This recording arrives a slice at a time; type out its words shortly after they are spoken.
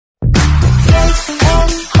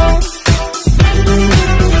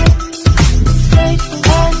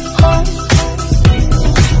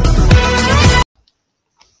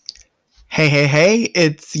Hey,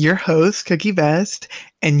 it's your host, Cookie Best,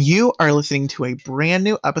 and you are listening to a brand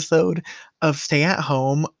new episode of Stay at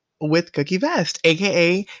Home with Cookie Best,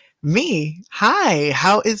 aka me. Hi,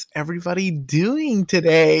 how is everybody doing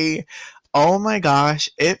today? Oh my gosh,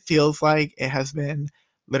 it feels like it has been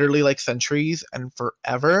literally like centuries and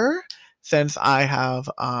forever since I have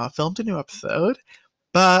filmed a new episode,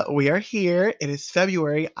 but we are here. It is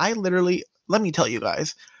February. Let me tell you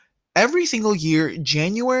guys, every single year,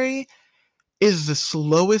 January is the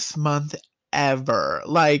slowest month ever.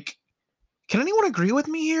 Like, can anyone agree with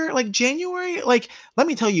me here? Like January, like let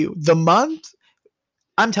me tell you, the month,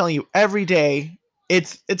 I'm telling you every day,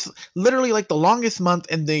 it's literally like the longest month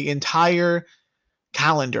in the entire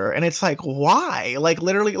calendar. And it's like, why? Like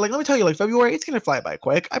literally, like let me tell you, like February, it's going to fly by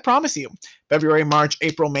quick. I promise you. February, March,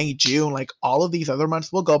 April, May, June, like all of these other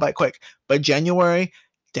months will go by quick. But January,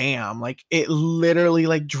 damn, like it literally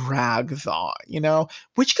like drags on,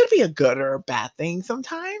 which could be a good or a bad thing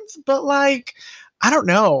sometimes, but like I don't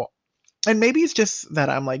know. And maybe it's just that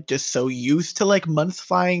I'm like just so used to like months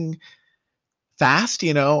flying fast,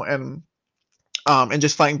 and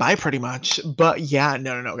just flying by pretty much. But yeah,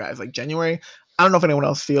 no, guys, like January, I don't know if anyone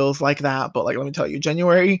else feels like that, but like let me tell you,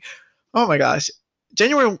 January, oh my gosh,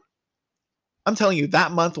 January, I'm telling you,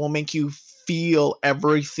 that month will make you feel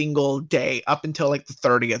every single day up until like the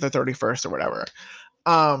 30th or 31st or whatever.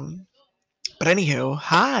 Um, but anywho,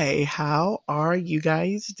 hi, how are you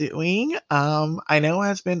guys doing? I know it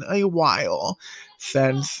has been a while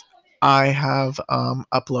since I have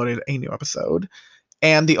uploaded a new episode.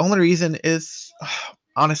 And the only reason is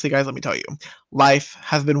honestly, guys, let me tell you, life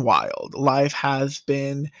has been wild. Life has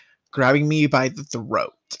been grabbing me by the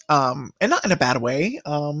throat. And not in a bad way.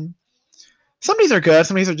 Some days are good,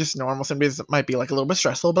 some days are just normal, some days might be like a little bit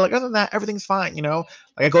stressful, but like other than that, everything's fine. Like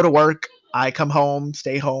I go to work, I come home,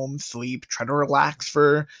 stay home, sleep, try to relax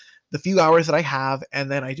for the few hours that I have,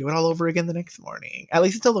 and then I do it all over again the next morning, at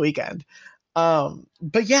least until the weekend.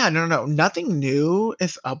 But yeah, no, nothing new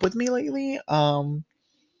is up with me lately.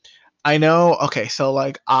 I know, okay, so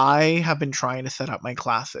like I have been trying to set up my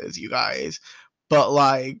classes, you guys, but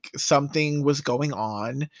like something was going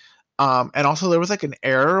on. And also there was like an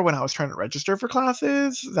error when I was trying to register for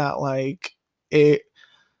classes that like it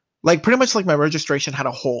like pretty much like my registration had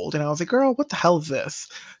a hold and I was like, girl, what the hell is this?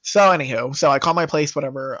 So anywho, so I called my place,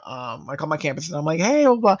 whatever. I called my campus and I'm like, hey,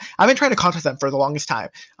 blah, blah. I've been trying to contact them for the longest time.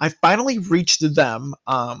 I finally reached them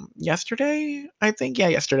yesterday, I think. Yeah,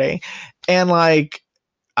 yesterday. And like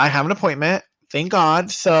I have an appointment, thank God.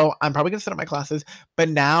 So I'm probably gonna set up my classes, but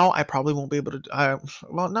now I probably won't be able to.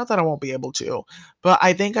 Well, not that I won't be able to, but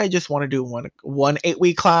I think I just want to do one 8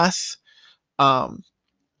 week class. Um,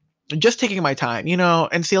 just taking my time.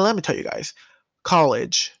 And see, let me tell you guys,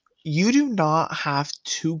 college. You do not have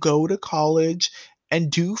to go to college and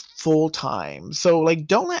do full time. So like,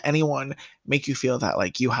 don't let anyone make you feel that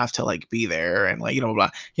like you have to like be there and like blah.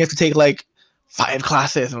 You have to take like 5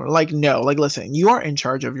 classes or like no. Like listen, you are in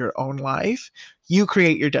charge of your own life. You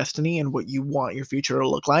create your destiny and what you want your future to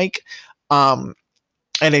look like. Um,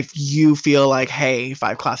 and if you feel like, hey,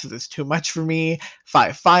 5 classes is too much for me,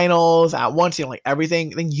 5 finals at once, like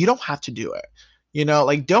everything, then you don't have to do it.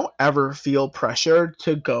 Like don't ever feel pressured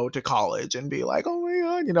to go to college and be like, oh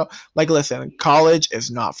my God. Like listen, college is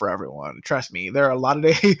not for everyone. Trust me. There are a lot of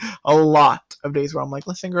days, a lot of days where I'm like,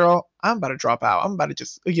 listen, girl, I'm about to drop out. I'm about to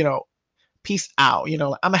just, peace out.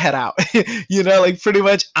 Like, I'm a head out. Like pretty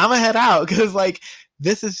much I'm a head out because like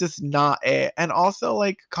this is just not it. And also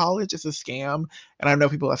like college is a scam. And I know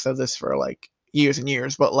people have said this for like years and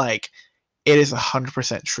years, but like it is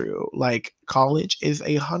 100% true. Like college is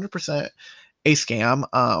 100% a scam.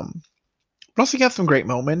 But also you have some great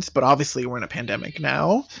moments, but obviously we're in a pandemic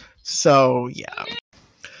now. So yeah.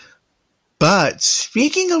 But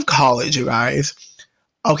speaking of college, you guys,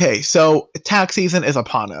 okay, so tax season is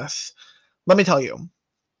upon us. Let me tell you,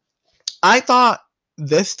 I thought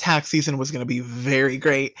this tax season was going to be very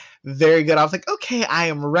great, very good. I was like, okay, I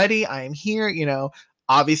am ready. I am here.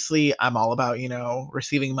 Obviously, I'm all about,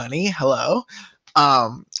 receiving money. Hello.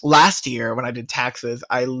 Last year when I did taxes,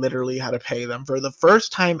 I literally had to pay them for the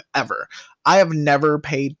first time ever. I have never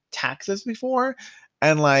paid taxes before.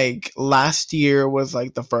 And like last year was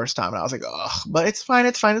like the first time. And I was like, oh, but it's fine.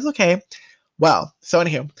 It's fine. It's okay. Well, so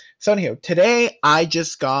anywho, today I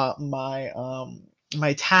just got my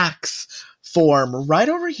tax form right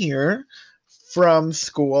over here from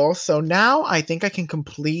school. So now I think I can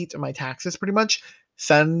complete my taxes pretty much,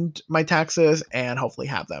 send my taxes, and hopefully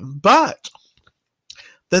have them. But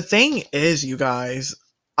the thing is, you guys,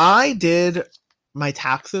 I did my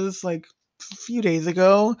taxes like a few days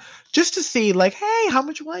ago just to see, like, hey, how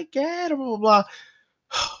much will I get? Or blah, blah, blah.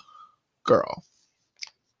 girl,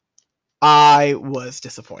 I was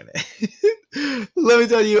disappointed. Let me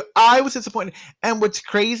tell you, I was disappointed. And what's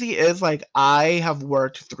crazy is like I have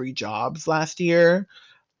worked 3 jobs last year.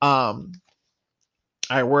 Um,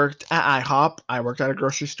 I worked at IHOP, I worked at a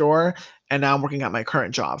grocery store, and now I'm working at my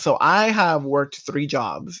current job. So I have worked 3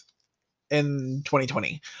 jobs in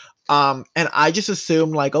 2020. And I just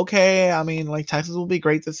assumed like, okay, I mean, like taxes will be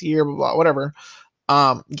great this year, blah, blah, whatever.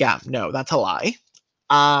 Yeah, no, that's a lie.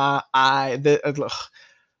 I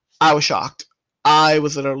was shocked. I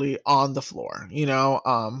was literally on the floor,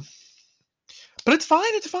 but it's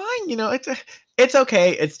fine. It's fine. It's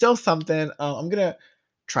okay. It's still something. I'm gonna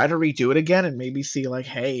try to redo it again and maybe see like,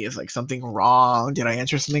 hey, is like something wrong? Did I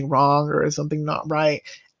answer something wrong or is something not right?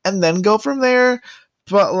 And then go from there.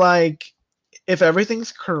 But like, if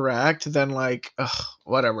everything's correct, then like, ugh,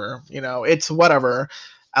 whatever. It's whatever.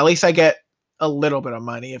 At least I get a little bit of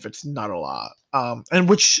money if it's not a lot.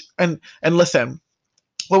 And listen,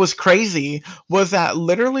 what was crazy was that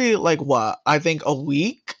literally like what I think a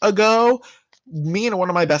week ago, me and one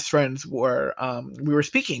of my best friends we were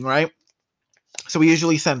speaking, right? So we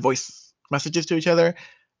usually send voice messages to each other.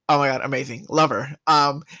 Oh my god, amazing, love her.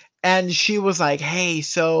 And she was like, hey,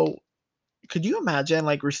 so could you imagine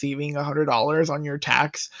like receiving $100 on your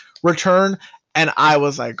tax return? And I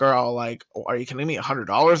was like, girl, like, are you kidding me?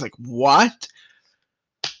 $100? Like, what?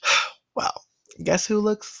 Well, guess who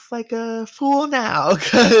looks like a fool now?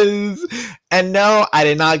 And no, I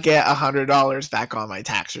did not get $100 back on my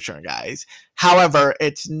tax return, guys. However,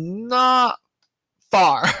 it's not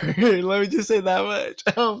far. Let me just say that much.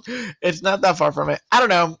 It's not that far from it. I don't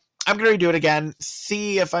know. I'm gonna redo it again,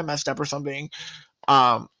 see if I messed up or something,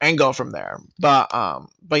 and go from there. But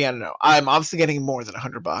yeah, no, I'm obviously getting more than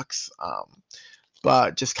 $100.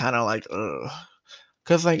 But just kind of like, ugh.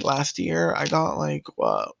 Because like last year I got like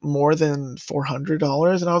what more than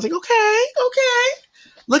 $400, and I was like, okay,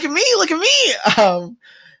 look at me.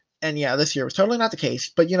 And yeah, this year was totally not the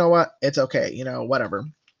case. But you know what? It's okay. Whatever.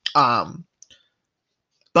 Um,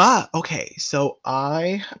 but okay, so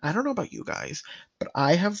I don't know about you guys, but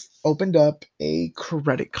I have opened up a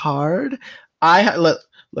credit card.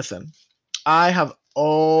 Listen, I have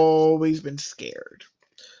always been scared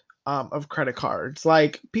of credit cards.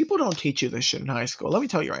 Like, people don't teach you this shit in high school. Let me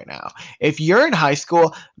tell you right now. If you're in high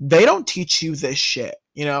school, they don't teach you this shit.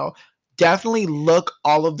 Definitely look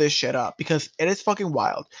all of this shit up because it is fucking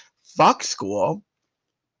wild. Fuck school.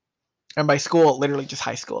 And by school, literally just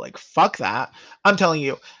high school. Like, fuck that. I'm telling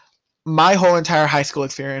you, my whole entire high school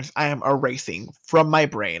experience, I am erasing from my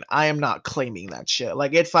brain. I am not claiming that shit.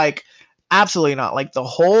 Like, it's like, absolutely not. Like, the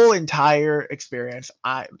whole entire experience,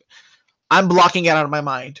 I'm blocking it out of my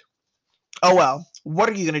mind. Oh well, what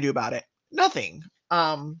are you gonna do about it? Nothing.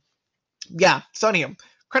 Yeah. So anyhow,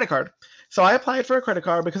 credit card. So I applied for a credit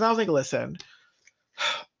card because I was like, listen,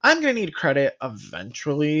 I'm gonna need credit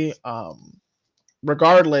eventually.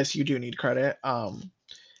 Regardless, you do need credit. And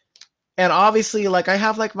obviously, like I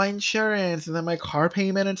have like my insurance and then my car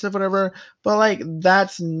payment and stuff, whatever. But like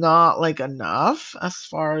that's not like enough as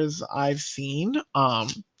far as I've seen.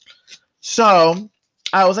 So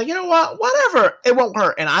I was like, you know what? Whatever. It won't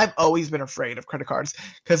hurt. And I've always been afraid of credit cards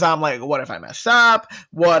because I'm like, what if I mess up?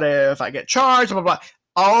 What if I get charged? Blah, blah,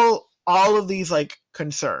 blah. All of these like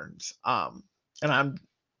concerns. And I'm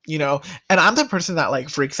the person that like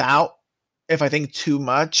freaks out if I think too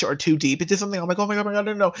much or too deep into something. I'm like, oh my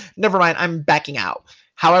god, no, never mind. I'm backing out.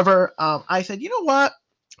 However, I said, you know what?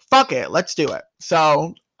 Fuck it. Let's do it.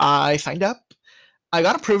 So I signed up. I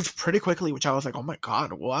got approved pretty quickly, which I was like, oh my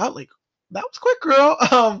god, what? Like, that was quick, girl.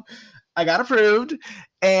 I got approved,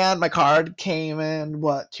 and my card came in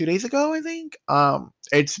 2 days ago, I think.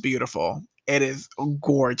 It's beautiful. It is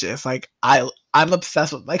gorgeous. Like I'm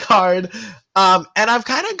obsessed with my card. And I've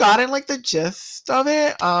kind of gotten like the gist of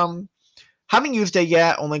it. Haven't used it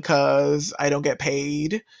yet, only because I don't get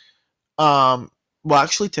paid. Well,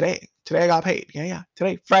 actually today I got paid. Yeah.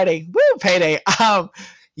 Today, Friday, woo, payday.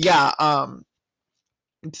 Yeah.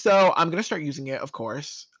 So I'm gonna start using it, of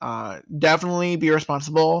course. Definitely be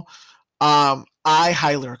responsible. I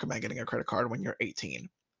highly recommend getting a credit card when you're 18.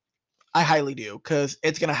 I highly do because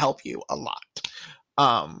it's gonna help you a lot.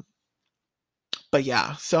 Um, but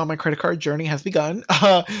yeah, so my credit card journey has begun.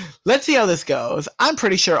 Let's see how this goes. I'm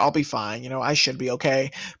pretty sure I'll be fine. I should be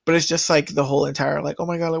okay. But it's just like the whole entire like, oh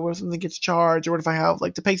my god, like what if something gets charged, or what if I have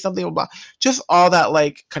like to pay something? Blah, blah. Just all that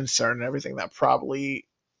like concern and everything that probably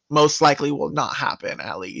most likely will not happen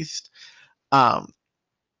at least. Um,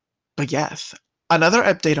 but yes, another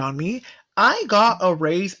update on me. I got a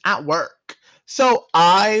raise at work. So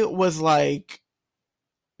I was like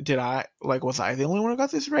was I the only one who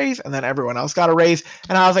got this raise? And then everyone else got a raise.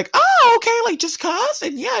 And I was like, oh, okay, like just cuz.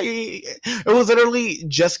 And yeah, it was literally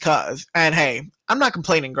just cuz. And hey, I'm not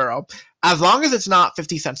complaining, girl. As long as it's not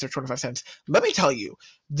 50 cents or 25 cents. Let me tell you,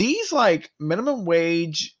 these like minimum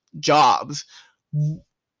wage jobs,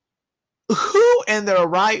 who in their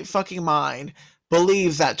right fucking mind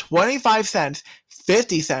believes that 25 cents,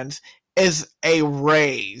 50 cents is a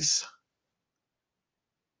raise?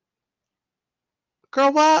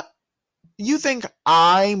 Girl, what? You think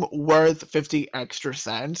I'm worth 50 extra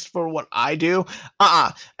cents for what I do?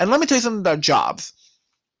 And let me tell you something about jobs.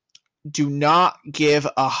 Do not give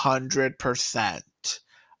 100%.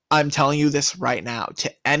 I'm telling you this right now.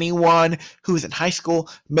 To anyone who's in high school,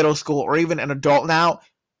 middle school, or even an adult now,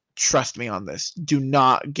 trust me on this. Do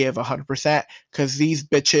not give 100% because these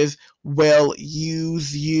bitches will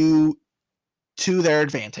use you to their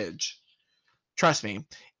advantage. Trust me.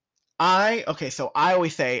 So I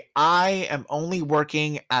always say I am only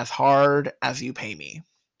working as hard as you pay me.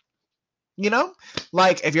 You know?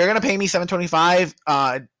 Like if you're gonna pay me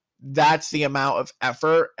 $7.25, that's the amount of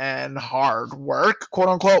effort and hard work, quote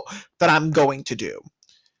unquote, that I'm going to do.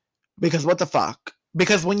 Because what the fuck?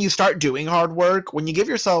 Because when you start doing hard work, when you give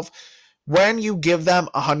them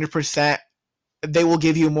 100%, they will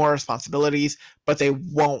give you more responsibilities, but they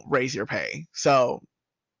won't raise your pay. So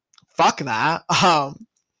fuck that.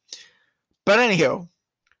 But anywho,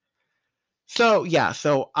 so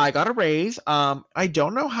I got a raise. I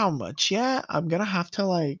don't know how much yet. I'm gonna have to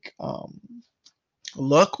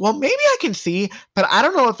look. Well, maybe I can see, but I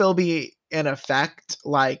don't know if it'll be in effect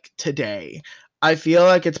like today. I feel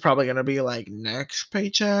like it's probably gonna be like next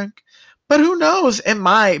paycheck. But who knows? It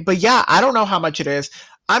might. But yeah, I don't know how much it is.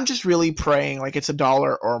 I'm just really praying like it's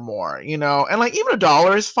 $1 or more, you know? And like even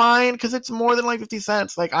 $1 is fine because it's more than like 50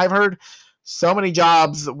 cents. Like I've heard so many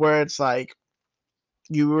jobs where it's like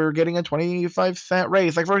you were getting a 25-cent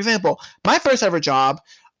raise. Like, for example, my first ever job,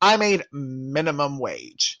 I made minimum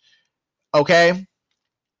wage. Okay?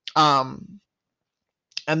 And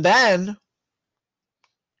then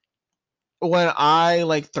when I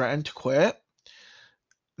like threatened to quit,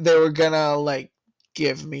 they were gonna like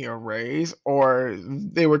give me a raise, or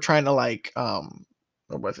they were trying to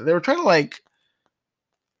what was it? They were trying to like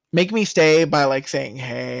make me stay by like saying,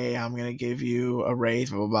 "Hey, I'm gonna give you a raise."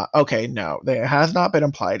 Blah blah blah. Okay, no, it has not been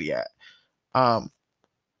applied yet. Um,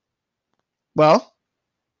 well,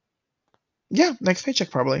 yeah, next paycheck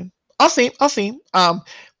probably. I'll see. I'll see.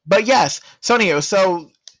 But yes. So anyhow, so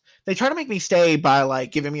they try to make me stay by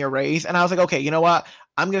like giving me a raise, and I was like, okay, you know what?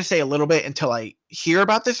 I'm gonna stay a little bit until I hear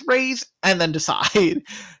about this raise and then decide.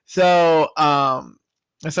 So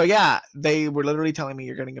yeah, they were literally telling me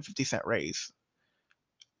you're getting a 50-cent raise,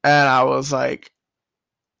 and I was like,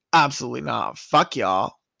 absolutely not. Fuck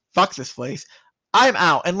y'all. Fuck this place. I'm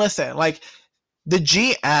out. And listen, like the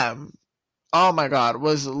GM, oh my god, it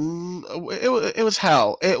was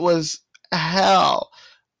hell. It was hell.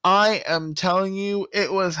 I am telling you,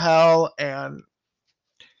 it was hell, and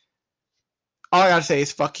all I gotta say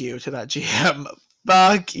is fuck you to that GM.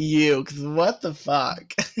 Fuck you, because what the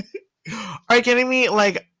fuck? Are you kidding me?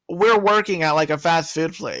 Like, we're working at like a fast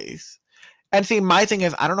food place. And see, my thing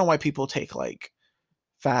is, I don't know why people take like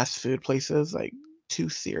fast food places like too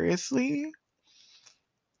seriously.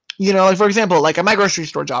 You know, like for example, like at my grocery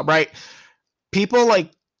store job, right? People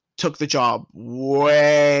like took the job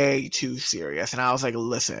way too serious, and I was like,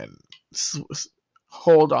 listen,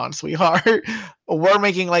 hold on, sweetheart. We're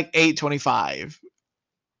making like $8.25.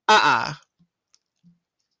 I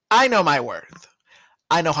know my worth.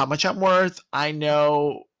 I know how much I'm worth. I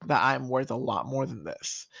know that I'm worth a lot more than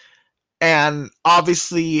this. And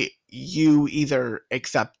obviously, you either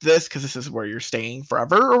accept this because this is where you're staying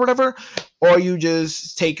forever or whatever, or you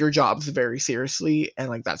just take your jobs very seriously and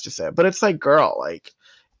like that's just it. But it's like, girl, like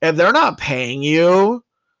if they're not paying you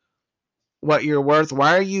what you're worth,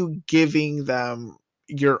 why are you giving them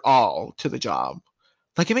your all to the job?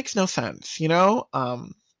 Like it makes no sense, you know?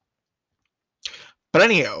 But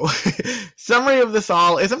anyhow, summary of this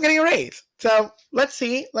all is I'm getting a raise. So let's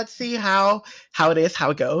see how it is, how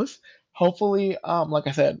it goes. Hopefully, like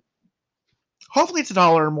I said, hopefully it's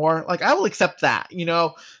 $1 or more. Like I will accept that, you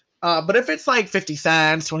know. But if it's like 50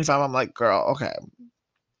 cents, 25, I'm like, girl, okay,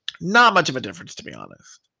 not much of a difference to be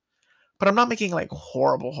honest. But I'm not making like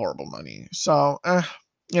horrible money, so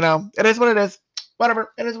you know, it is what it is.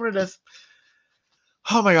 Whatever, it is what it is.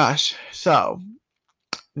 Oh my gosh. So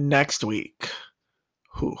next week,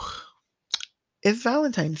 whew, it's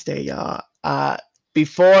Valentine's Day, y'all.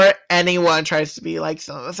 Before anyone tries to be like,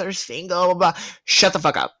 some of us are single, blah, shut the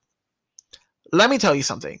fuck up. Let me tell you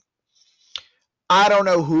something. I don't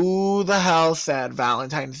know who the hell said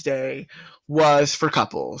Valentine's Day was for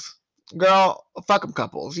couples. Girl, fuck them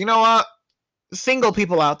couples. You know what? Single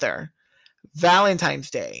people out there, Valentine's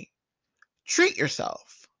Day, treat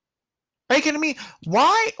yourself. Are you kidding me?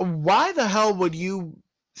 Why the hell would you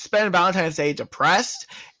spend Valentine's Day depressed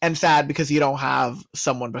and sad because you don't have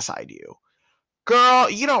someone beside you? Girl,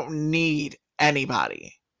 you don't need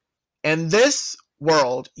anybody. In this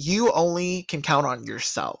world, you only can count on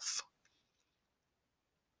yourself.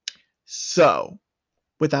 So,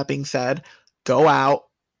 with that being said, go out,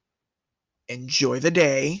 enjoy the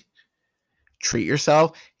day, treat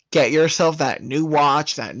yourself, get yourself that new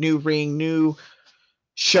watch, that new ring, new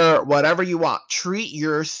shirt, whatever you want. Treat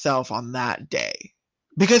yourself on that day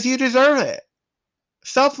because you deserve it.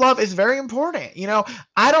 Self-love is very important.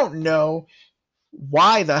 I don't know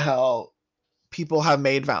why the hell people have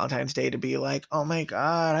made Valentine's Day to be like, oh my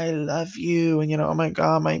God, I love you. And oh my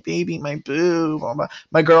God, my baby, my boo,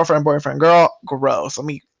 my girlfriend, boyfriend, girl, gross. Let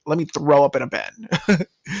me throw up in a bin.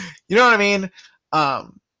 You know what I mean?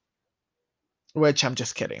 Which I'm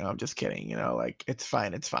just kidding. Like it's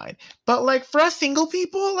fine. But like for us single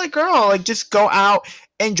people, like girl, like just go out,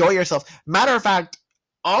 enjoy yourself. Matter of fact,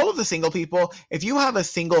 all of the single people, if you have a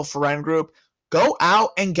single friend group, go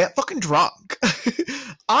out and get fucking drunk.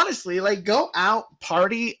 Honestly, like go out,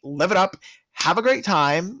 party, live it up, have a great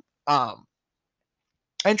time,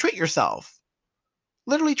 and treat yourself.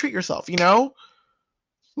 Literally treat yourself,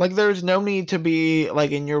 Like there's no need to be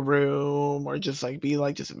like in your room or just like be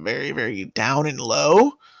like just very, very down and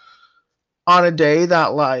low on a day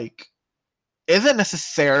that like isn't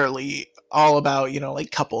necessarily all about,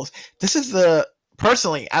 like couples. This is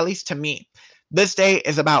personally, at least to me, this day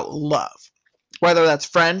is about love. Whether that's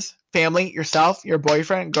friends, family, yourself, your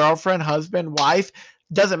boyfriend, girlfriend, husband, wife,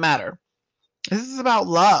 doesn't matter. This is about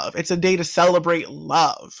love. It's a day to celebrate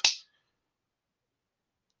love.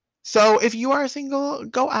 So if you are single,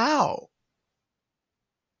 go out.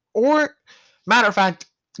 Or, matter of fact,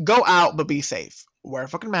 go out but be safe. Wear a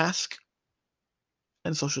fucking mask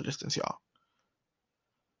and social distance, y'all.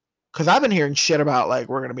 Because I've been hearing shit about like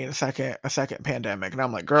we're gonna be in a second pandemic, and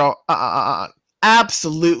I'm like, girl,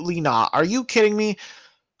 absolutely not. Are you kidding me?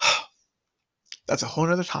 That's a whole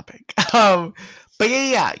nother topic. But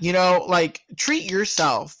yeah, like treat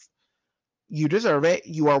yourself. You deserve it.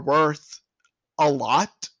 You are worth a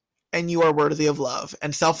lot, and you are worthy of love.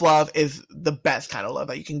 And self-love is the best kind of love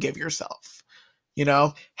that you can give yourself.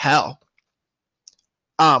 Hell,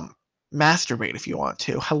 masturbate if you want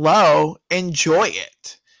to. Hello, enjoy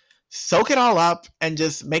it. Soak it all up and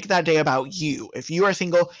just make that day about you. If you are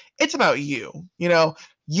single, it's about you.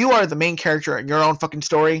 You are the main character in your own fucking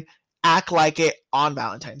story. Act like it on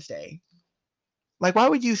Valentine's Day. Like, why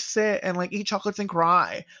would you sit and like eat chocolates and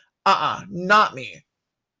cry? Not me.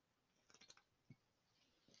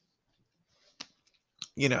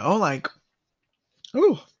 Like,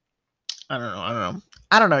 ooh, I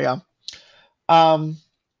don't know, y'all.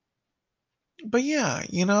 But yeah,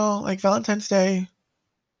 like Valentine's Day,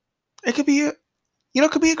 it could be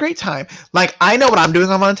could be a great time. Like, I know what I'm doing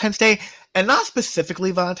on Valentine's Day, and not specifically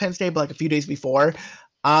Valentine's Day, but like a few days before.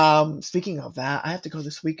 Speaking of that, I have to go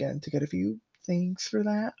this weekend to get a few things for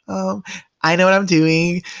that. I know what I'm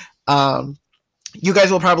doing. You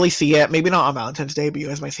guys will probably see it, maybe not on Valentine's Day, but you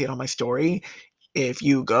guys might see it on my story. If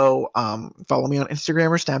you go follow me on Instagram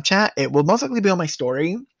or Snapchat, it will most likely be on my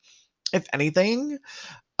story, if anything.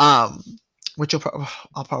 Which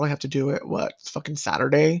I'll probably have to do it, fucking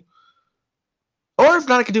Saturday? Or if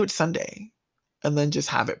not, I could do it Sunday. And then just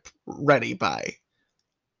have it ready by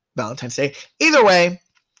Valentine's Day. Either way,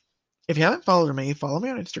 if you haven't followed me, follow me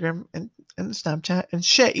on Instagram and Snapchat and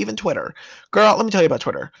shit, even Twitter. Girl, let me tell you about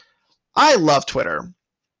Twitter. I love Twitter.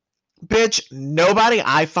 Bitch, nobody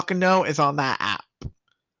I fucking know is on that app.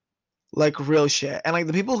 Like, real shit. And like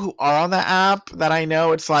the people who are on that app that I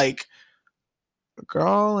know, it's like,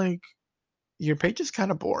 girl, like, your page is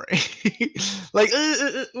kind of boring. Like,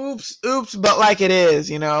 oops, but like it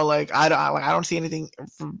is, like I don't see anything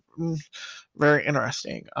very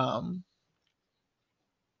interesting.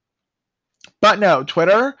 But no,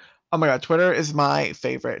 Twitter. Oh my God, Twitter is my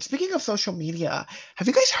favorite. Speaking of social media, have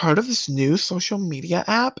you guys heard of this new social media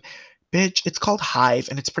app? Bitch, it's called Hive,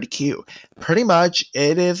 and it's pretty cute. Pretty much,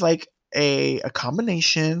 it is like a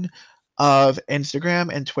combination of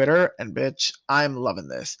Instagram and Twitter, and bitch, I'm loving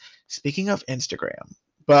this. Speaking of Instagram,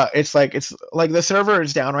 but it's like the server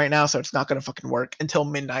is down right now, so it's not gonna fucking work until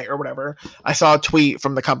midnight or whatever. I saw a tweet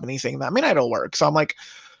from the company saying that midnight will work, so I'm like,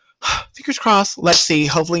 fingers crossed. Let's see.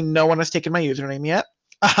 Hopefully, no one has taken my username yet.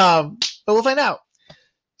 But we'll find out.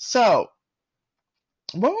 So,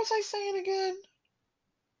 what was I saying again?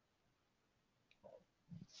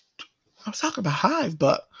 I was talking about Hive,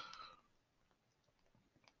 but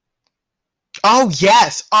oh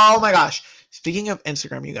yes, oh my gosh. Speaking of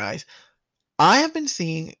Instagram, you guys, I have been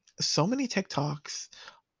seeing so many TikToks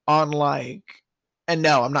on like, and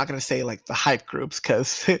no, I'm not gonna say like the hype groups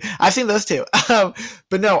because I've seen those too.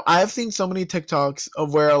 But no, I've seen so many TikToks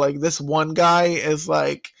of where like this one guy is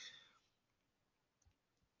like,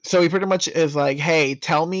 so he pretty much is like, hey,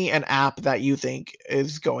 tell me an app that you think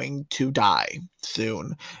is going to die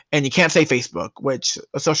soon. And you can't say Facebook, which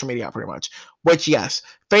a social media app pretty much. Which yes,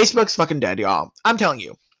 Facebook's fucking dead, y'all. I'm telling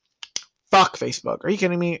you. Fuck Facebook. Are you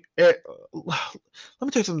kidding me? Let me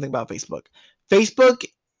tell you something about Facebook. Facebook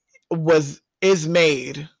is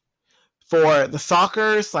made for the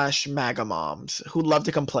soccer slash MAGA moms who love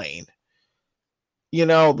to complain. You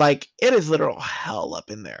know, like it is literal hell up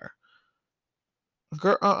in there.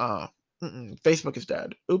 Girl, Facebook is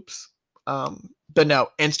dead. Oops. But no,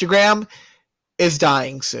 Instagram is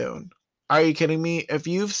dying soon. Are you kidding me? If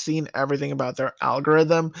you've seen everything about their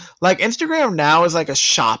algorithm, like Instagram now is like a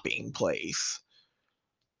shopping place.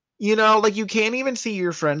 You know, like you can't even see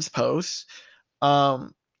your friends' posts.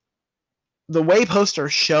 Um, the way posts are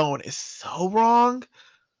shown is so wrong.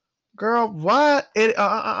 Girl, what? You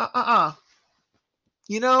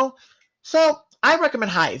know? So I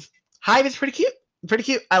recommend Hive. Hive is pretty cute. Pretty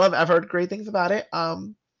cute. I've heard great things about it.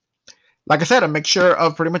 Like I said, a mixture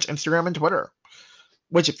of pretty much Instagram and Twitter.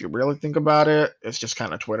 Which, if you really think about it, it's just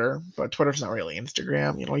kind of Twitter. But Twitter's not really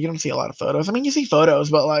Instagram. You know, you don't see a lot of photos. I mean, you see photos,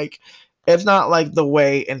 but like, it's not like the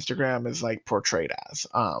way Instagram is like portrayed as.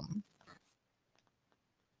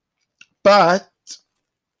 But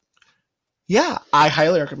yeah, I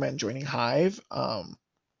highly recommend joining Hive.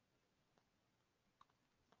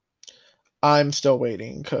 I'm still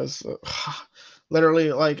waiting because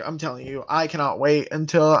literally, like, I'm telling you, I cannot wait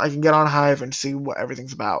until I can get on Hive and see what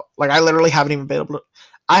everything's about. Like, I literally haven't even been able to,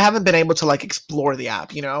 I haven't been able to like explore the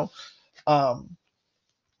app, you know? Um,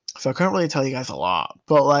 so I couldn't really tell you guys a lot,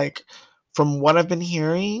 but like, from what I've been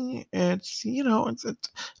hearing, it's, you know, it's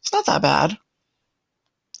not that bad.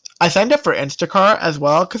 I signed up for Instacart as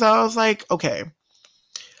well because I was like, okay,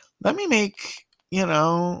 let me make, you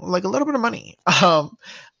know, like a little bit of money.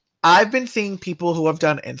 I've been seeing people who have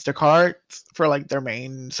done Instacart for like their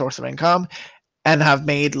main source of income and have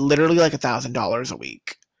made literally like $1,000 a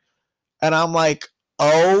week. And I'm like,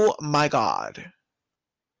 oh my God.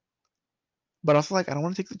 But also like I don't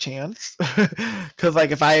want to take the chance. Cause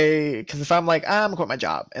like if I'm like, I'm gonna quit my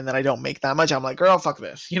job and then I don't make that much, I'm like, girl, fuck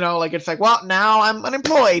this. You know, like it's like, well, now I'm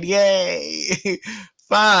unemployed. Yay.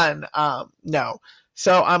 Fun. No.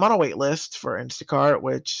 So I'm on a wait list for Instacart,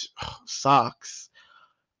 which sucks.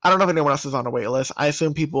 I don't know if anyone else is on a wait list. I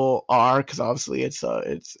assume people are because obviously it's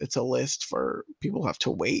a list for people who have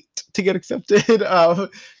to wait to get accepted.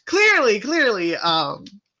 Clearly.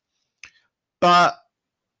 But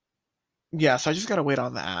yeah, so I just gotta wait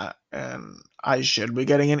on that, and I should be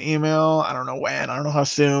getting an email. I don't know when. I don't know how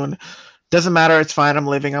soon. Doesn't matter. It's fine. I'm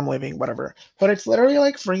living. Whatever. But it's literally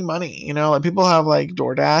like free money. You know, like people have like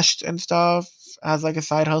DoorDash and stuff as like a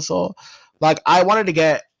side hustle. Like I wanted to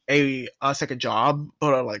get a second job,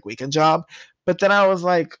 but a like weekend job. But then I was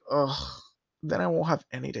like, ugh, then I won't have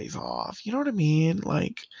any days off. You know what I mean?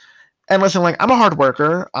 Like, and listen, like I'm a hard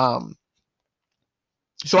worker.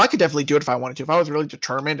 So I could definitely do it if I wanted to. If I was really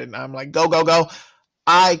determined and I'm like, go,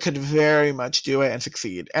 I could very much do it and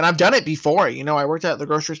succeed. And I've done it before. You know, I worked at the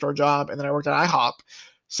grocery store job and then I worked at IHOP.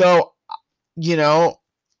 So, you know,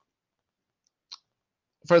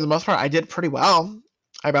 for the most part, I did pretty well.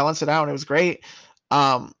 I balanced it out and it was great.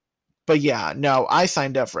 Um, but yeah, no, I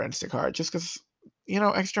signed up for Instacart just because, you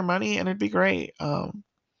know, extra money and it'd be great.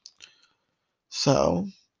 So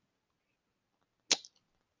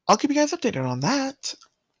I'll keep you guys updated on that.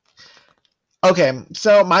 Okay,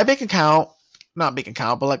 so my bank account, not bank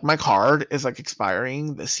account, but like my card is like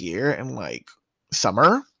expiring this year in like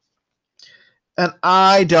summer. And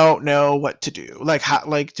I don't know what to do. Like how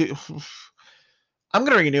like do I'm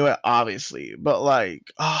gonna renew it obviously, but like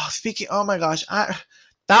oh my gosh, I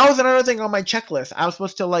that was another thing on my checklist. I was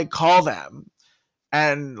supposed to like call them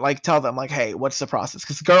and like tell them like, hey, what's the process?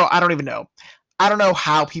 Because girl, I don't even know. I don't know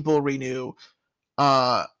how people renew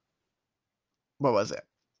uh what was it?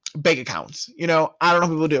 Bank accounts. You know, I don't know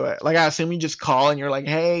if people do it. Like I assume you just call and you're like,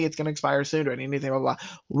 hey, it's gonna expire soon. Do I need anything? Blah blah.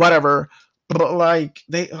 Whatever. But like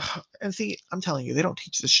and see, I'm telling you, they don't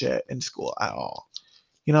teach this shit in school at all.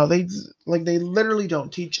 You know, they literally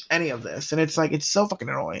don't teach any of this, and it's like it's so fucking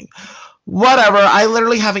annoying. Whatever. I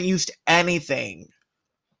literally haven't used anything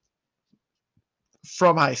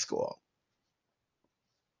from high school.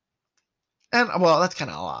 And well, that's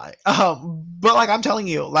kind of a lie. But like I'm telling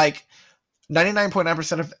you, like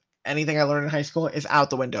 99.9% of anything I learned in high school is out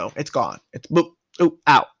the window. It's gone. It's boop, oop,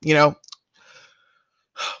 out,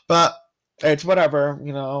 But it's whatever,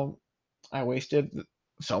 I wasted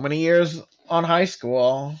so many years on high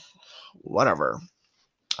school. Whatever.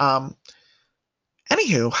 Um,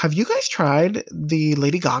 Anywho, have you guys tried the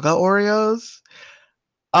Lady Gaga Oreos?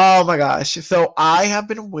 Oh my gosh. So I have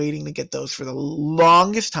been waiting to get those for the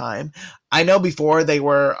longest time. I know before they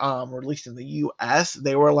were released in the US,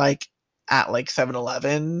 they were like at like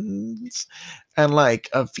 7-Elevens and like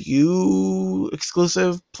a few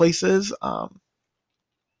exclusive places. But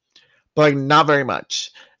like not very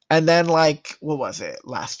much. And then like what was it?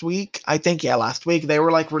 Last week? I think yeah, last week they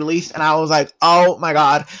were like released and I was like, "Oh my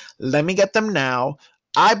god, let me get them now."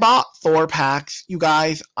 I bought 4 packs, you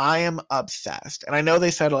guys. I am obsessed. And I know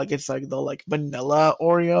they said like it's like the like vanilla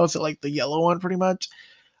Oreos, so like the yellow one pretty much.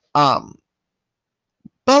 Um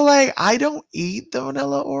but like I don't eat the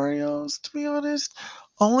vanilla Oreos to be honest,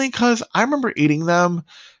 only cuz I remember eating them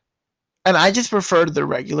and I just preferred the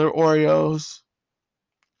regular Oreos.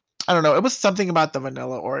 I don't know. It was something about the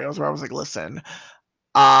vanilla Oreos where I was like, listen,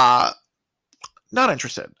 uh, not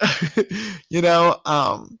interested. you know,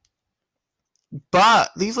 um,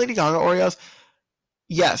 but these Lady Gaga Oreos,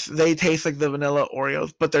 yes, they taste like the vanilla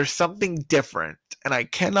Oreos, but there's something different, and I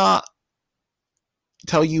cannot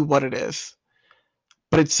tell you what it is.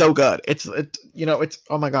 But it's so good. It's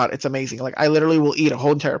oh my god, it's amazing. Like I literally will eat a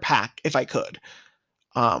whole entire pack if I could.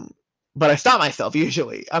 Um, but I stop myself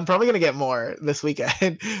usually. I'm probably gonna get more this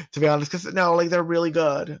weekend, to be honest, because no, like they're really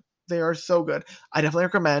good. They are so good. I definitely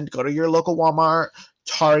recommend go to your local Walmart,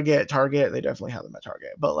 Target. They definitely have them at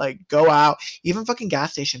Target. But like go out, even fucking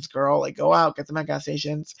gas stations, girl. Like go out, get them at gas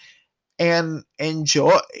stations, and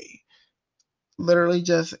enjoy. Literally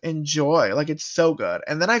just enjoy. Like it's so good.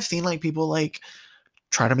 And then I've seen like people like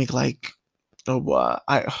try to make like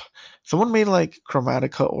I someone made like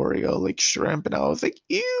Chromatica Oreo like shrimp, and I was like,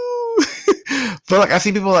 ew. But like I've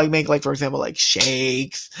seen people like make like for example like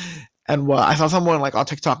shakes, and what I saw someone like on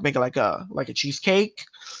TikTok make like a cheesecake,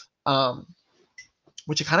 um,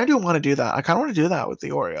 which I kind of do want to do that. I kind of want to do that with the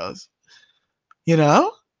Oreos. You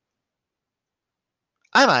know,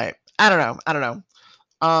 I might. I don't know. I don't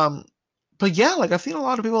know. Um, but yeah, like I've seen a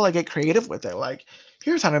lot of people like get creative with it. Like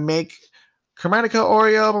here's how to make Chromatica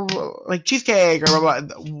Oreo, blah, blah, blah, like cheesecake or blah, blah,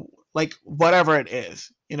 blah, like whatever it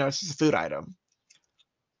is. It's just a food item.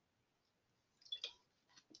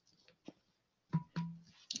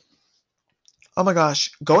 Oh my gosh,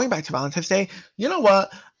 going back to Valentine's Day, you know what?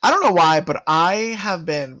 I don't know why, but I have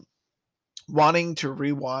been wanting to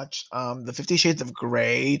rewatch the 50 Shades of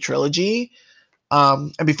Grey trilogy.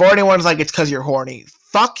 And before anyone's like, it's because you're horny,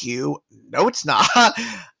 fuck you. No, it's not.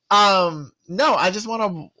 No, I just want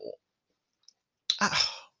to.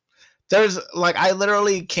 There's like I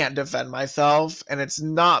literally can't defend myself, and it's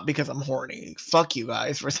not because I'm horny. Fuck you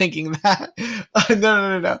guys for thinking that.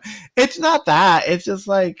 No. It's not that. It's just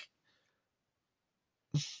like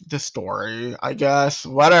the story, I guess.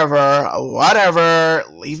 Whatever.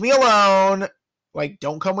 Leave me alone. Like,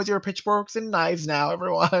 don't come with your pitchforks and knives now,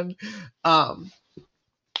 everyone. Um,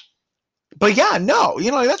 but yeah, no,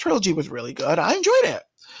 like, that trilogy was really good. I enjoyed it.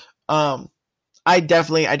 Um, I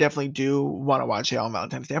definitely do want to watch it on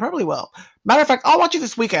Valentine's Day. I probably will. Matter of fact, I'll watch it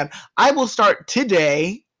this weekend. I will start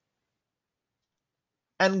today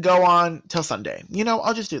and go on till Sunday.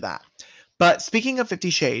 I'll just do that. But speaking of 50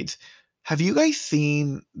 Shades, have you guys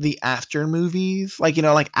seen the After movies? Like,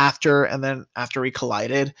 like After and then After We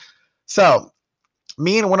Collided? So,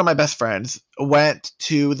 me and one of my best friends went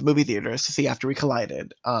to the movie theaters to see After We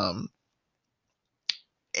Collided.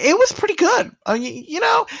 It was pretty good.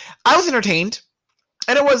 I was entertained.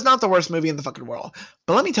 And it was not the worst movie in the fucking world.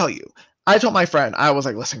 But let me tell you, I told my friend, I was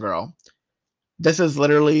like, listen, girl, this is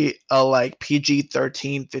literally a like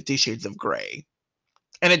PG-13 50 Shades of Grey.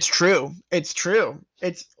 And it's true. It's true.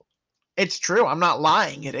 It's true. I'm not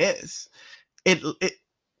lying. It is. It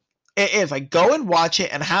is. Like go and watch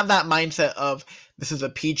it and have that mindset of this is a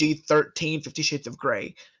PG-13 50 Shades of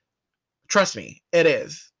Grey. Trust me, it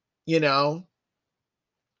is. You know?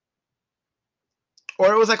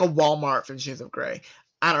 Or it was like a Walmart 50 Shades of Grey.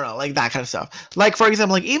 I don't know, like that kind of stuff. Like for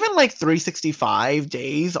example, like even like 365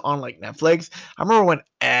 days on like Netflix. I remember when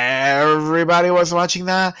everybody was watching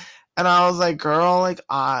that, and I was like, girl, like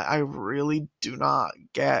I really do not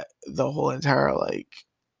get the whole entire like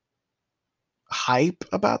hype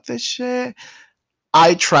about this shit.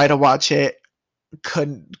 I try to watch it,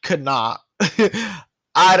 could not.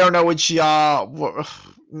 I don't know what y'all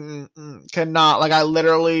could not. Like I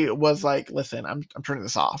literally was like, listen, I'm turning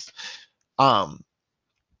this off. Um,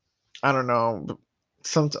 I don't know.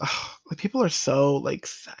 Some like people are so like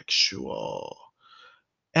sexual.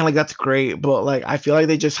 And like that's great, but like I feel like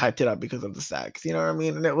they just hyped it up because of the sex, you know what I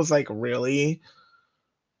mean? And it was like really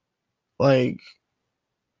like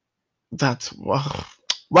that's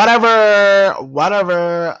whatever.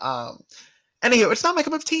 Anywho, it's not my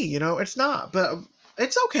cup of tea, you know, it's not, but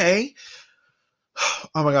it's okay.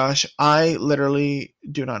 Oh my gosh, I literally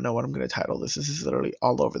do not know what I'm gonna title this. This is literally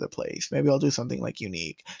all over the place. Maybe I'll do something like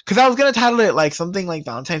unique. Cause I was gonna title it like something like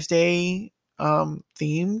Valentine's Day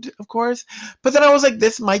themed, of course. But then I was like,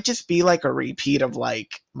 this might just be like a repeat of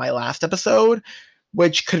like my last episode,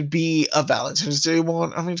 which could be a Valentine's Day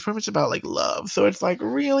one. I mean, it's pretty much about like love. So it's like,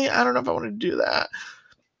 really, I don't know if I want to do that.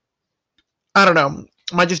 I don't know.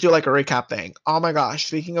 Might just do like a recap thing. Oh my gosh,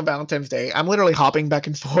 speaking of Valentine's Day, I'm literally hopping back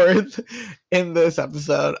and forth in this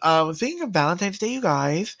episode. Speaking of Valentine's Day, you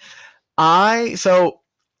guys, so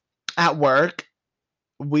at work,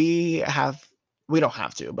 we have we don't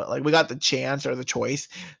have to, but like we got the chance or the choice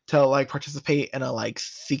to like participate in a like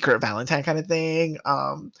secret Valentine kind of thing.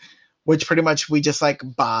 Which pretty much we just like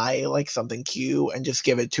buy like something cute and just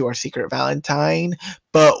give it to our secret Valentine,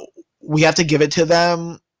 but we have to give it to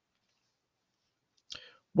them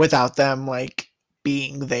without them like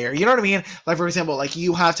being there. You know what I mean? Like for example, like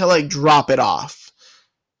you have to like drop it off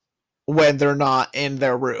when they're not in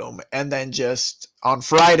their room, and then just on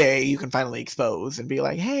Friday you can finally expose and be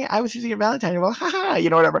like, "Hey, I was using your Valentine." Well, haha, you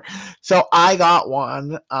know, whatever. So I got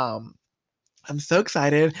one. I'm so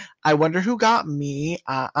excited. I wonder who got me.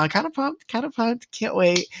 I'm kind of pumped. Kind of pumped. Can't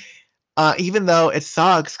wait. Even though it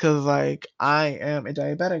sucks because like I am a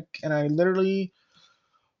diabetic and I literally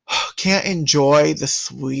can't enjoy the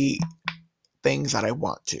sweet things that I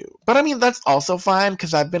want to. But I mean, that's also fine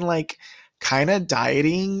because I've been like kind of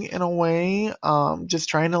dieting in a way, just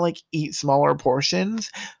trying to like eat smaller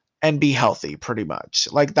portions and be healthy pretty much.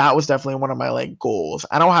 Like that was definitely one of my like goals.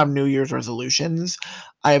 I don't have New Year's resolutions.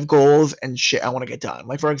 I have goals and shit I want to get done.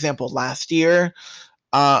 Like for example, last year,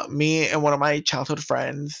 me and one of my childhood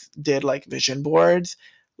friends did like vision boards.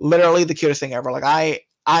 Literally the cutest thing ever. Like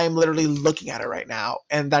I'm literally looking at it right now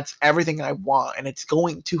and that's everything I want and it's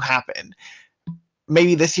going to happen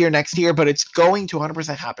maybe this year, next year, but it's going to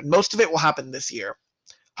 100% happen. Most of it will happen this year.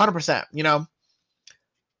 100%, you know?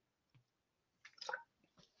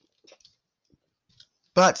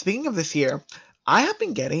 But speaking of this year, I have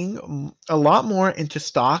been getting a lot more into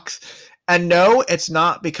stocks. And no, it's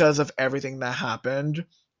not because of everything that happened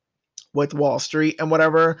with Wall Street and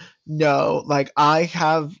whatever. No, like I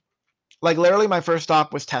have, like literally my first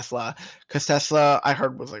stock was Tesla because Tesla I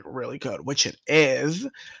heard was like really good, which it is.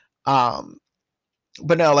 Um,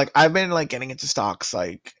 but no, like I've been like getting into stocks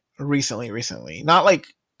like recently, not like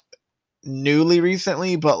newly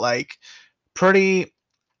recently, but like pretty.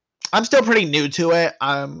 I'm still pretty new to it.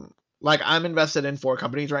 I'm invested in 4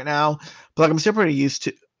 companies right now, but like I'm still pretty used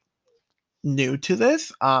to new to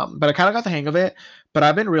this. But I kind of got the hang of it. But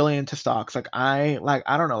I've been really into stocks. I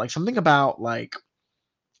don't know, like something about like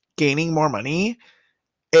gaining more money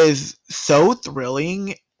is so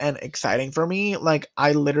thrilling and exciting for me. Like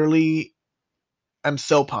I literally am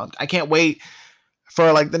so pumped. I can't wait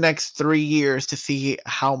for like the next 3 years to see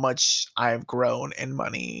how much I've grown in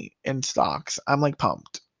money in stocks. I'm like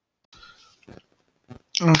pumped.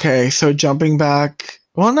 Okay, so jumping back,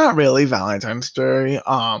 well, not really Valentine's Day,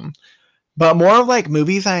 but more of like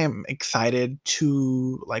movies I am excited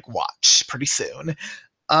to like watch pretty soon.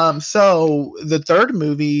 So the third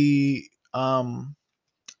movie,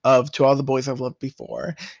 of To All the Boys I've Loved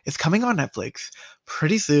Before is coming on Netflix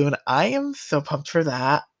pretty soon. I am so pumped for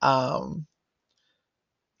that. Oh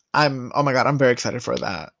my god, I'm very excited for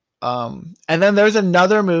that. And then there's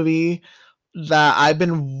another movie that I've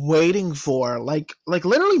been waiting for like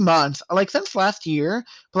literally months, like since last year.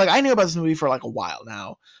 But like I knew about this movie for like a while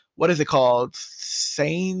now. What is it called?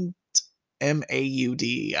 Saint Maud.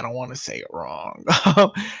 I don't want to say it wrong.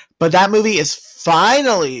 But that movie is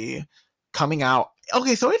finally coming out.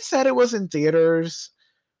 Okay, so it said it was in theaters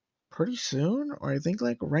pretty soon, or I think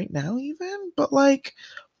like right now even. But like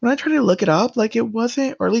when I tried to look it up, like it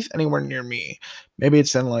wasn't, or at least anywhere near me. Maybe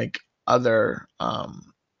it's in like other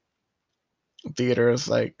theaters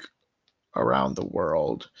like around the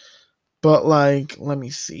world. But like, let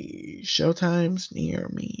me see. Showtime's near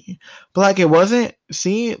me. But like it wasn't,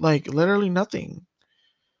 see, like literally nothing.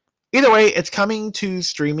 Either way, it's coming to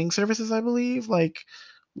streaming services, I believe. Like,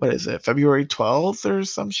 what is it, February 12th or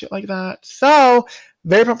some shit like that. So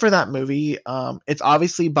very pumped for that movie. It's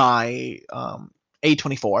obviously by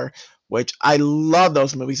A24, which I love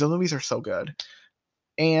those movies. Those movies are so good.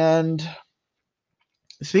 And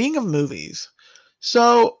speaking of movies,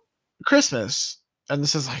 so Christmas, and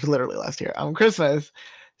this is like literally last year, Christmas.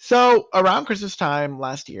 So around Christmas time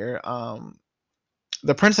last year,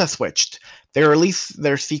 The Princess Switched. They released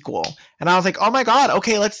their sequel, and I was like, oh my god,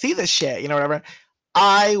 okay, let's see this shit, whatever.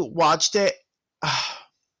 I watched it.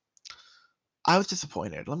 I was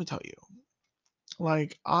disappointed. Let me tell you.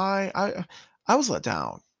 Like I was let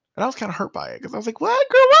down, and I was kind of hurt by it because I was like, what,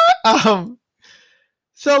 girl, what?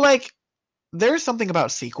 So like, there's something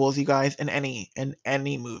about sequels, you guys, in any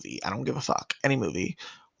movie. I don't give a fuck. Any movie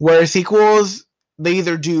where sequels, they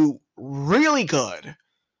either do really good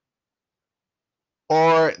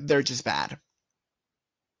or they're just bad.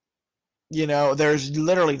 There's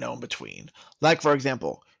literally no in between. Like, for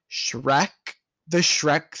example, Shrek, the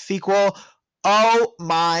Shrek sequel. Oh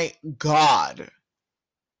my god.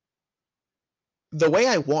 The Way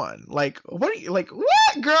I Won. Like, what are you, like,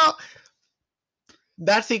 what, girl?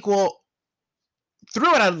 That sequel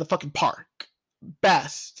threw it out of the fucking park.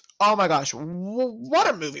 Best. Oh my gosh. What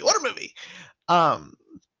a movie. What a movie. Um,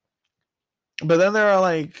 but then there are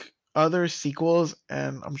like other sequels,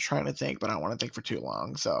 and I'm trying to think, but I don't want to think for too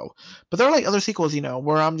long. So, but there are like other sequels,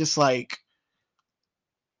 where I'm just like,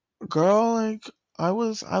 girl, like I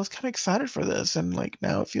was kind of excited for this, and like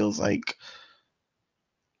now it feels like,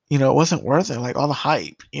 it wasn't worth it. Like all the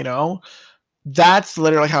hype. That's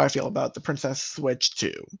literally how I feel about the Princess Switch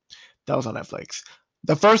 2. That was on Netflix.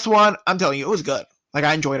 The first one, I'm telling you, it was good. Like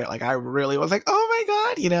I enjoyed it. Like I really was like, oh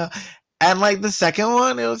my god. And like the second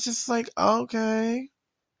one, it was just like, okay.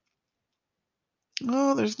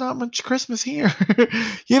 Oh, there's not much Christmas here.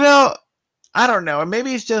 I don't know. And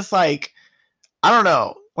maybe it's just like, I don't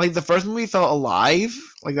know. Like the first movie felt alive.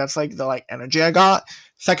 Like that's like the like energy I got.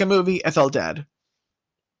 Second movie, it felt dead.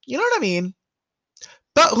 You know what I mean?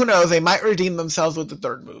 But who knows? They might redeem themselves with the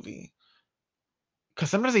third movie. Because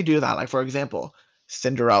sometimes they do that. Like, for example,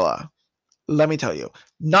 Cinderella. Let me tell you.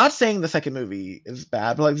 Not saying the second movie is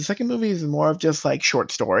bad, but like the second movie is more of just like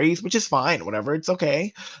short stories, which is fine. Whatever. It's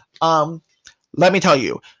okay. Let me tell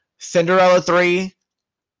you. Cinderella 3.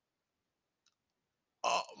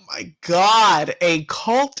 Oh my god. A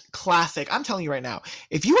cult classic. I'm telling you right now.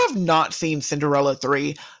 If you have not seen Cinderella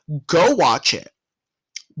 3, go watch it.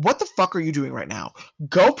 What the fuck are you doing right now?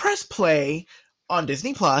 Go press play on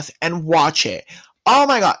Disney Plus and watch it. Oh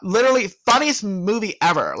my god, literally funniest movie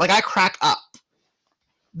ever. Like I crack up.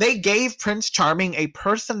 They gave Prince Charming a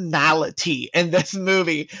personality in this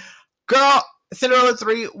movie. Girl, Cinderella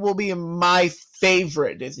 3 will be my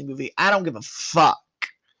favorite Disney movie. I don't give a fuck.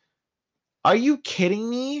 Are you kidding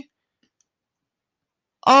me?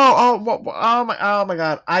 Oh my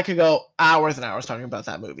god. I could go hours and hours talking about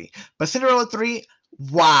that movie. But Cinderella 3,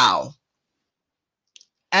 wow.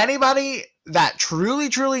 Anybody that truly,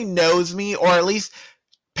 truly knows me, or at least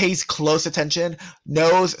pays close attention,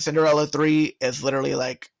 knows Cinderella 3 is literally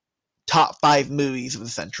like top 5 movies of the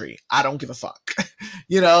century. I don't give a fuck.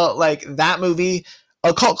 Like that movie,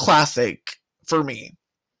 a cult classic for me.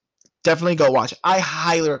 Definitely go watch it. I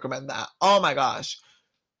highly recommend that. Oh my gosh.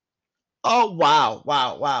 Oh wow,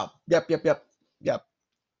 wow, wow. Yep.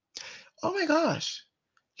 Oh my gosh.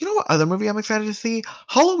 You know what other movie I'm excited to see?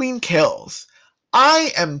 Halloween Kills.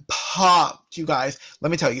 I am pumped, you guys.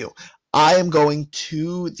 Let me tell you, I am going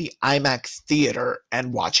to the IMAX theater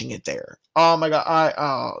and watching it there. Oh my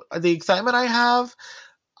god, the excitement I have,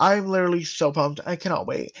 I'm literally so pumped. I cannot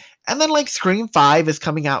wait. And then like Scream 5 is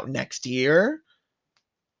coming out next year.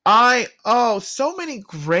 So many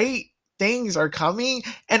great things are coming,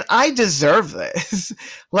 and I deserve this.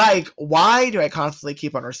 Like, why do I constantly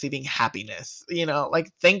keep on receiving happiness?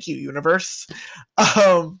 Like, thank you, universe.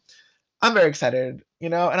 I'm very excited,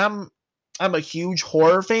 and I'm a huge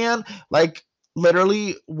horror fan. Like,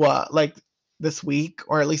 literally, like this week,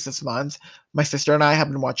 or at least this month, my sister and I have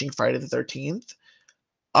been watching Friday the 13th.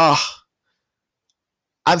 Oh,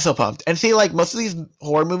 I'm so pumped. And see, like, most of these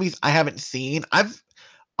horror movies I haven't seen.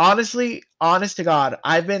 Honestly, honest to God,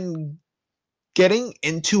 I've been getting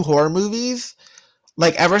into horror movies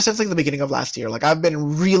like ever since like the beginning of last year. Like I've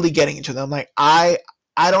been really getting into them. Like I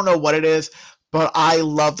don't know what it is, but I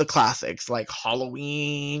love the classics like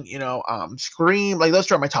Halloween, Scream. Like those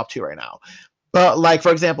two are my top 2 right now. But like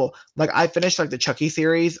for example, like I finished like the Chucky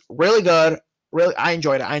series, really good. Really, I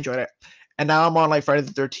enjoyed it. And now I'm on like Friday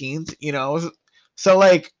the 13th. So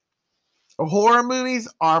like horror movies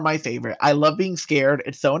are my favorite. I love being scared.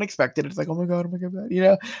 It's so unexpected. It's like, oh my god.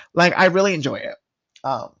 Like I really enjoy it.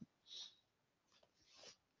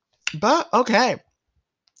 But okay.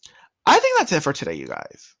 I think that's it for today, you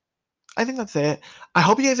guys. I think that's it. I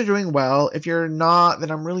hope you guys are doing well. If you're not, then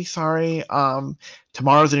I'm really sorry.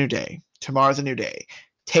 Tomorrow's a new day.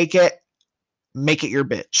 Take it, make it your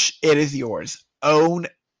bitch. It is yours. Own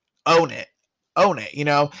it.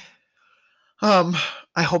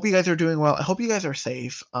 I hope you guys are doing well. I hope you guys are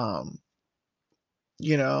safe.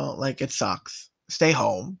 like it sucks. Stay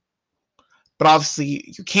home. But obviously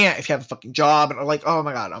you can't if you have a fucking job and like, oh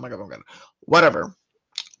my god, oh my god, oh my god. Whatever.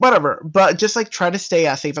 Whatever. But just like try to stay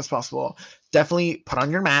as safe as possible. Definitely put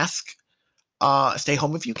on your mask. Stay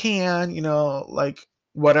home if you can, like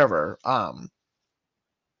whatever.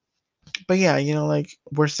 But yeah, like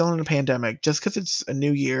we're still in a pandemic. Just because it's a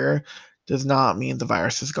new year does not mean the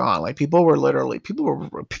virus is gone. Like people were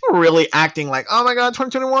really acting like, oh my god,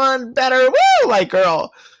 2021 better, woo! Like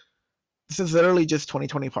girl, this is literally just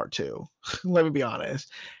 2020 part two. Let me be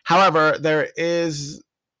honest. However, there is,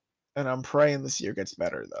 and I'm praying this year gets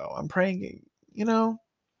better though. I'm praying,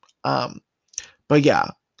 um, but yeah,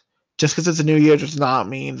 just because it's a new year does not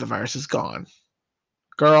mean the virus is gone.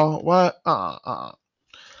 Girl, what?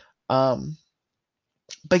 Um,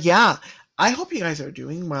 but yeah, I hope you guys are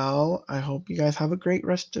doing well. I hope you guys have a great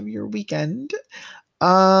rest of your weekend.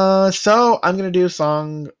 So I'm gonna do a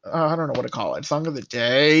song. I don't know what to call it. Song of the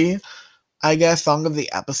day, I guess. Song of the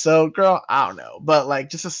episode, girl. I don't know, but like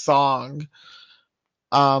just a song,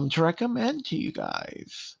 to recommend to you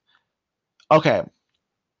guys. Okay,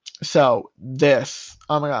 so this.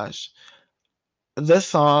 Oh my gosh, this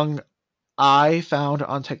song I found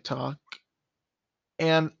on TikTok,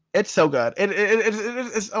 and it's so good.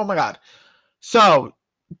 It's oh my god. So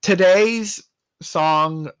today's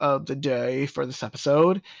song of the day for this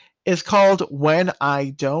episode is called "When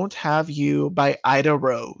I Don't Have You" by Ida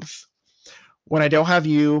Rose. "When I Don't Have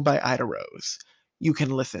You" by Ida Rose. You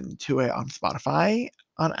can listen to it on Spotify,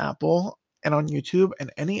 on Apple, and on YouTube,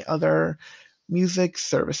 and any other music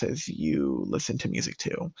services you listen to music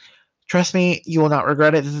to. Trust me, you will not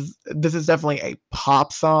regret it. This is definitely a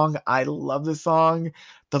pop song. I love this song.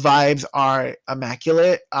 The vibes are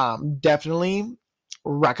immaculate. Definitely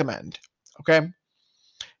recommend. Okay,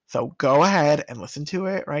 so go ahead and listen to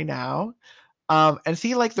it right now. And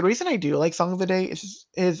see, like the reason I do like song of the day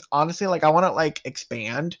is honestly like I want to like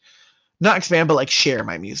not expand, but like share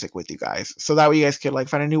my music with you guys, so that way you guys could like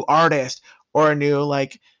find a new artist or a new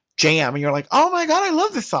like jam, and you're like, oh my god, I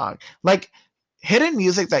love this song. Like hidden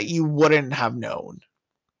music that you wouldn't have known,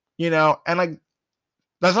 and like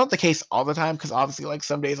that's not the case all the time because obviously like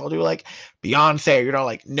some days I'll do like Beyonce,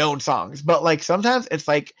 like known songs, but like sometimes it's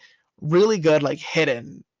like really good like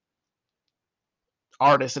hidden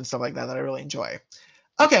artists and stuff like that I really enjoy.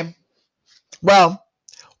 Okay, well,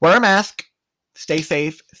 wear a mask, stay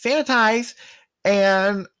safe, sanitize,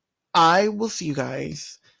 and I will see you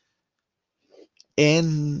guys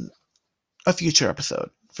in a future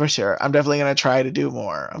episode for sure. I'm definitely gonna try to do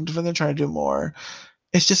more.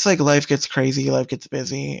 It's just like life gets crazy, life gets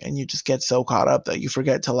busy, and you just get so caught up that you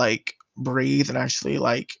forget to like breathe and actually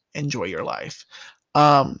like enjoy your life.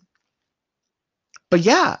 Um, but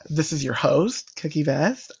yeah, this is your host, Cookie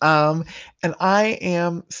Vest. And I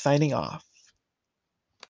am signing off.